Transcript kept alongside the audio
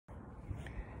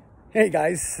Hey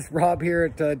guys, Rob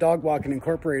here at Dog Walking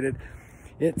Incorporated.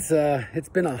 It's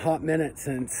been a hot minute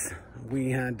since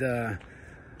we had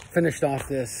finished off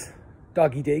this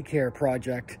doggy daycare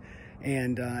project,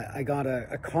 and I got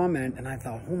a comment, and I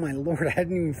thought, oh my lord, I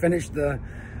hadn't even finished the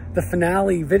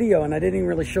finale video, and I didn't even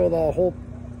really show the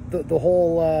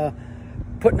whole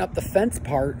putting up the fence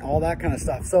part, all that kind of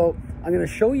stuff. So I'm going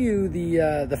to show you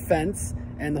the fence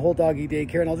and the whole doggy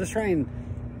daycare, and I'll just try and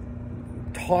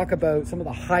talk about some of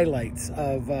the highlights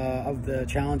of the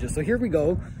challenges. So here we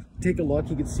go. Take a look.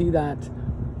 You can see that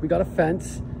we got a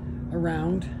fence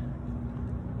around,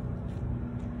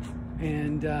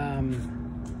 and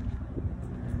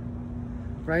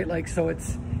right, like, so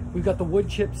we've got the wood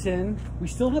chips in. We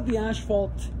still have the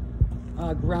asphalt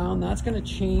ground. That's going to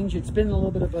change. It's been a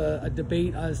little bit of a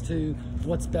debate as to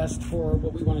what's best for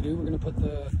what we want to do. We're going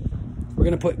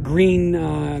to put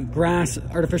green grass,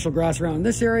 artificial grass around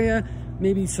this area.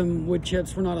 Maybe some wood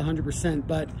chips. We're not 100%,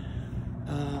 but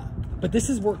this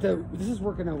has worked out. This is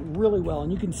working out really well,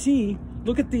 and you can see.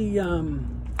 Look at the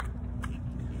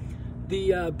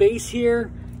base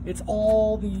here. It's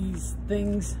all these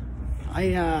things.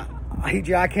 I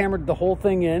jackhammered the whole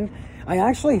thing in. I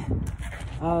actually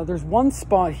there's one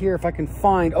spot here, if I can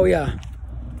find. Oh yeah,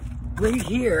 right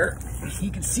here.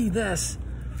 You can see this.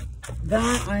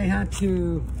 That I had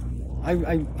to.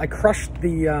 I crushed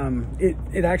the,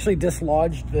 it actually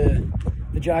dislodged the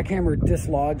jackhammer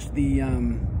dislodged the,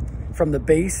 from the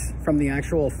base, from the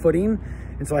actual footing.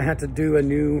 And so I had to do a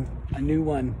new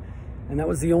one. And that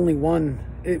was the only one.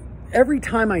 Every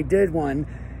time I did one,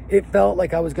 it felt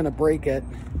like I was going to break it.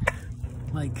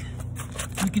 Like,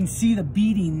 you can see the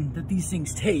beating that these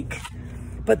things take.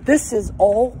 But this is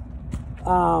all,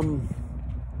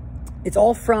 it's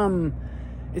all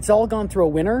gone through a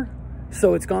winter.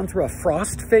 So it's gone through a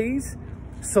frost phase.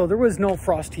 So there was no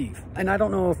frost heave. And I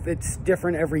don't know if it's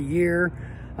different every year,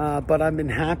 but I've been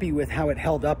happy with how it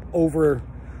held up over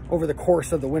the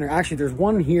course of the winter. Actually, there's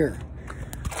one here.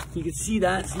 You can see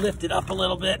that's lifted up a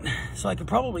little bit. So I could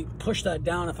probably push that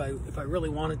down if I really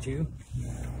wanted to.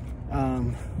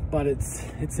 But it's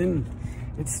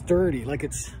sturdy. Like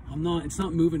it's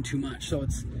not moving too much. So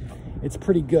it's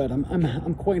pretty good.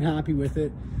 I'm quite happy with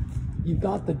it. You've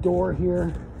got the door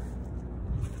here.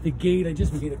 The gate, I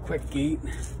just made a quick gate,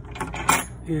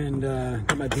 and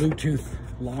got my Bluetooth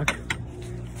lock,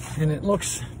 and it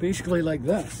looks basically like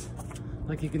this.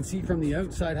 Like you can see from the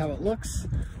outside how it looks.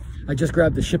 I just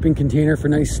grabbed the shipping container for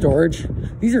nice storage.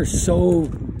 These are so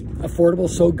affordable,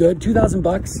 so good. 2,000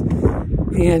 bucks,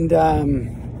 and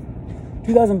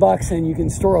 2,000 bucks, and you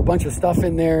can store a bunch of stuff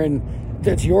in there, and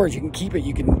that's yours. You can keep it.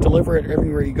 You can deliver it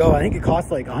everywhere you go. I think it costs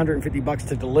like 150 bucks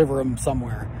to deliver them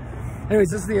somewhere.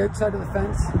 Anyways, this is the outside of the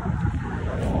fence.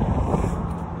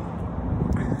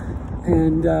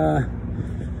 And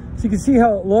so you can see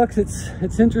how it looks.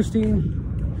 It's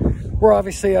interesting. We're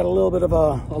obviously at a little bit of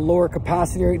a lower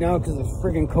capacity right now because of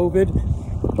friggin'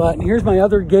 COVID. But here's my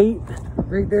other gate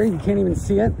right there. You can't even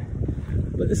see it.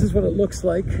 But this is what it looks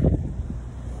like.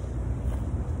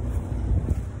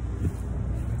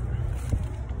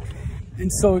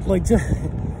 And so, like,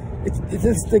 it's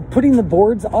just like putting the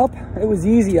boards up. It was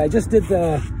easy. I just did put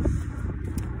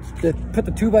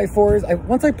the 2x4s.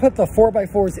 Once I put the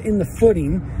 4x4s in the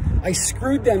footing, I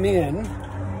screwed them in.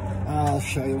 I'll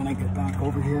show you when I get back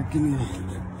over here.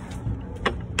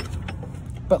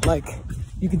 But like,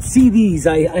 you can see these.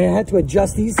 I had to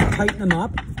adjust these, tighten them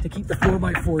up to keep the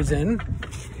 4x4s in.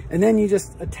 And then you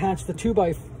just attach the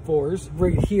 2x4s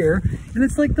right here. And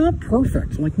it's like not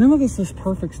perfect. Like none of this is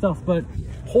perfect stuff, but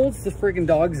holds the friggin'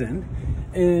 dogs in.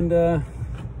 And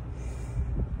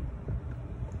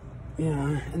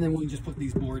yeah, and then we just put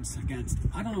these boards against.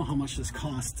 I don't know how much this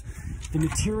cost. The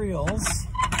materials,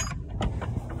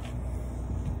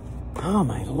 oh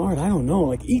my lord, I don't know.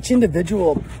 Like each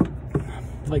individual,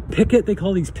 like picket, they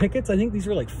call these pickets. I think these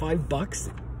are like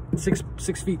 $5,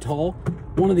 6 feet tall.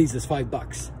 One of these is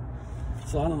 $5.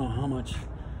 So I don't know how much,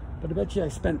 but I bet you I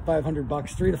spent 500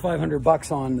 bucks, 300 to 500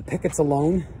 bucks on the pickets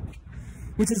alone,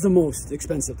 which is the most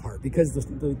expensive part, because the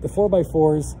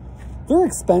 4x4s, they're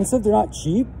expensive. They're not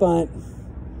cheap, but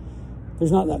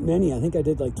there's not that many. I think I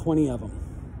did like 20 of them.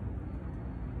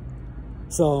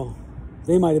 So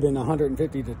they might have been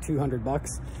 150 to 200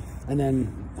 bucks. And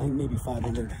then maybe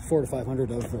 400 to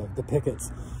 500 of the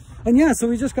pickets. And yeah, so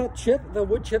we just got the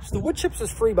wood chips. The wood chips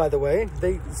is free, by the way.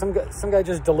 Some guy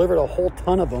just delivered a whole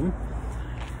ton of them.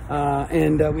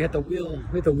 And we had to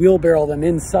wheelbarrow them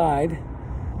inside.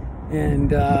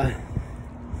 And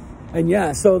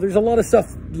yeah, so there's a lot of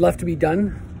stuff left to be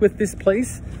done with this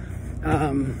place.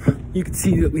 You can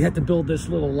see that we had to build this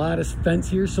little lattice fence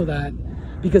here so that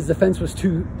because the fence was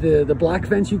the black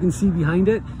fence you can see behind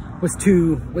it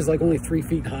was like only 3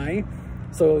 feet high.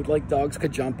 So like dogs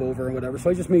could jump over or whatever. So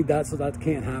I just made that so that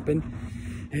can't happen.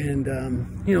 And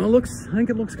you know, I think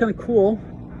it looks kind of cool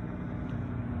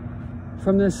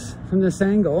from this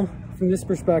angle, from this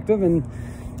perspective. And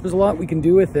there's a lot we can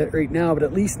do with it right now, but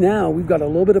at least now we've got a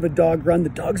little bit of a dog run. The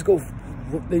dogs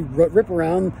they rip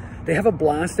around. They have a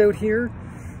blast out here,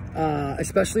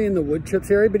 especially in the wood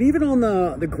chips area, but even on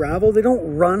the gravel, they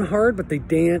don't run hard, but they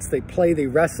dance, they play, they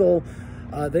wrestle.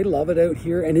 They love it out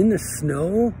here. And in the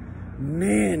snow,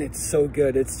 man, it's so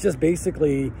good. It's just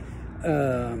basically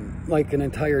like an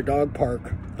entire dog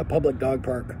park, a public dog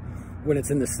park, when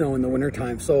it's in the snow in the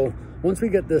wintertime. So once we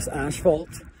get this asphalt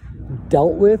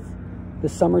dealt with, the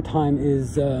summertime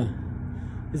is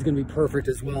going to be perfect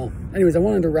as well. Anyways, I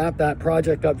wanted to wrap that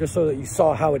project up just so that you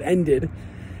saw how it ended.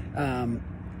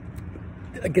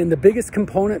 Again, the biggest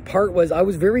component part was I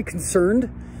was very concerned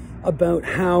about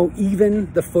how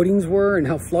even the footings were and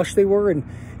how flush they were. And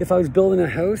if I was building a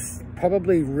house,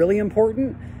 probably really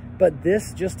important. But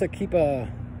this, just to keep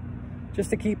a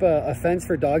fence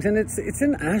for dogs, and it's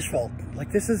in asphalt.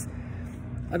 Like, this is,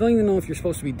 I don't even know if you're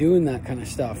supposed to be doing that kind of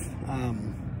stuff.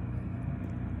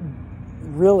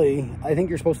 Really, I think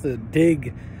you're supposed to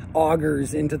dig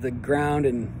augers into the ground,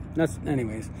 and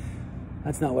anyways,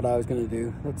 that's not what I was going to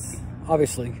do. That's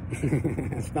obviously,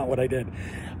 that's not what I did.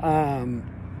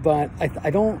 But I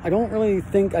don't really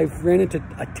think I've ran into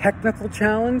a technical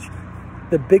challenge.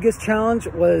 The biggest challenge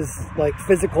was like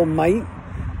physical might,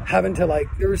 having to, like,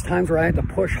 there was times where I had to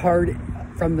push hard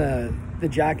from the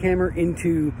jackhammer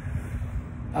into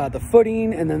the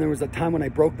footing, and then there was a time when I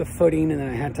broke the footing and then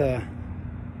I had to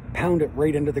pound it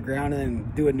right into the ground and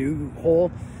then do a new hole.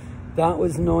 That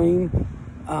was annoying.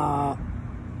 Yeah,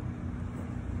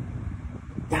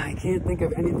 I can't think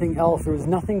of anything else. There was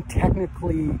nothing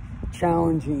technically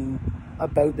challenging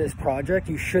about this project.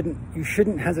 You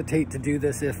shouldn't hesitate to do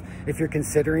this if you're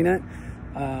considering it.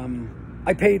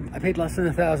 I paid less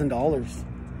than $1,000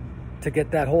 to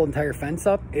get that whole entire fence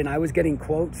up, and I was getting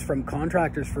quotes from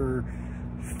contractors for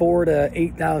 $4,000 to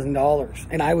 $8,000,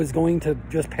 and I was going to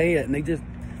just pay it, and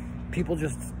people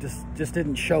just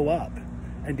didn't show up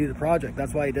and do the project.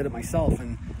 That's why I did it myself,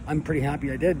 and I'm pretty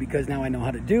happy I did, because now I know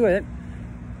how to do it,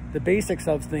 the basics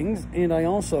of things, and I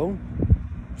also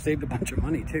saved a bunch of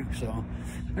money too. So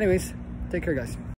anyways, take care, guys.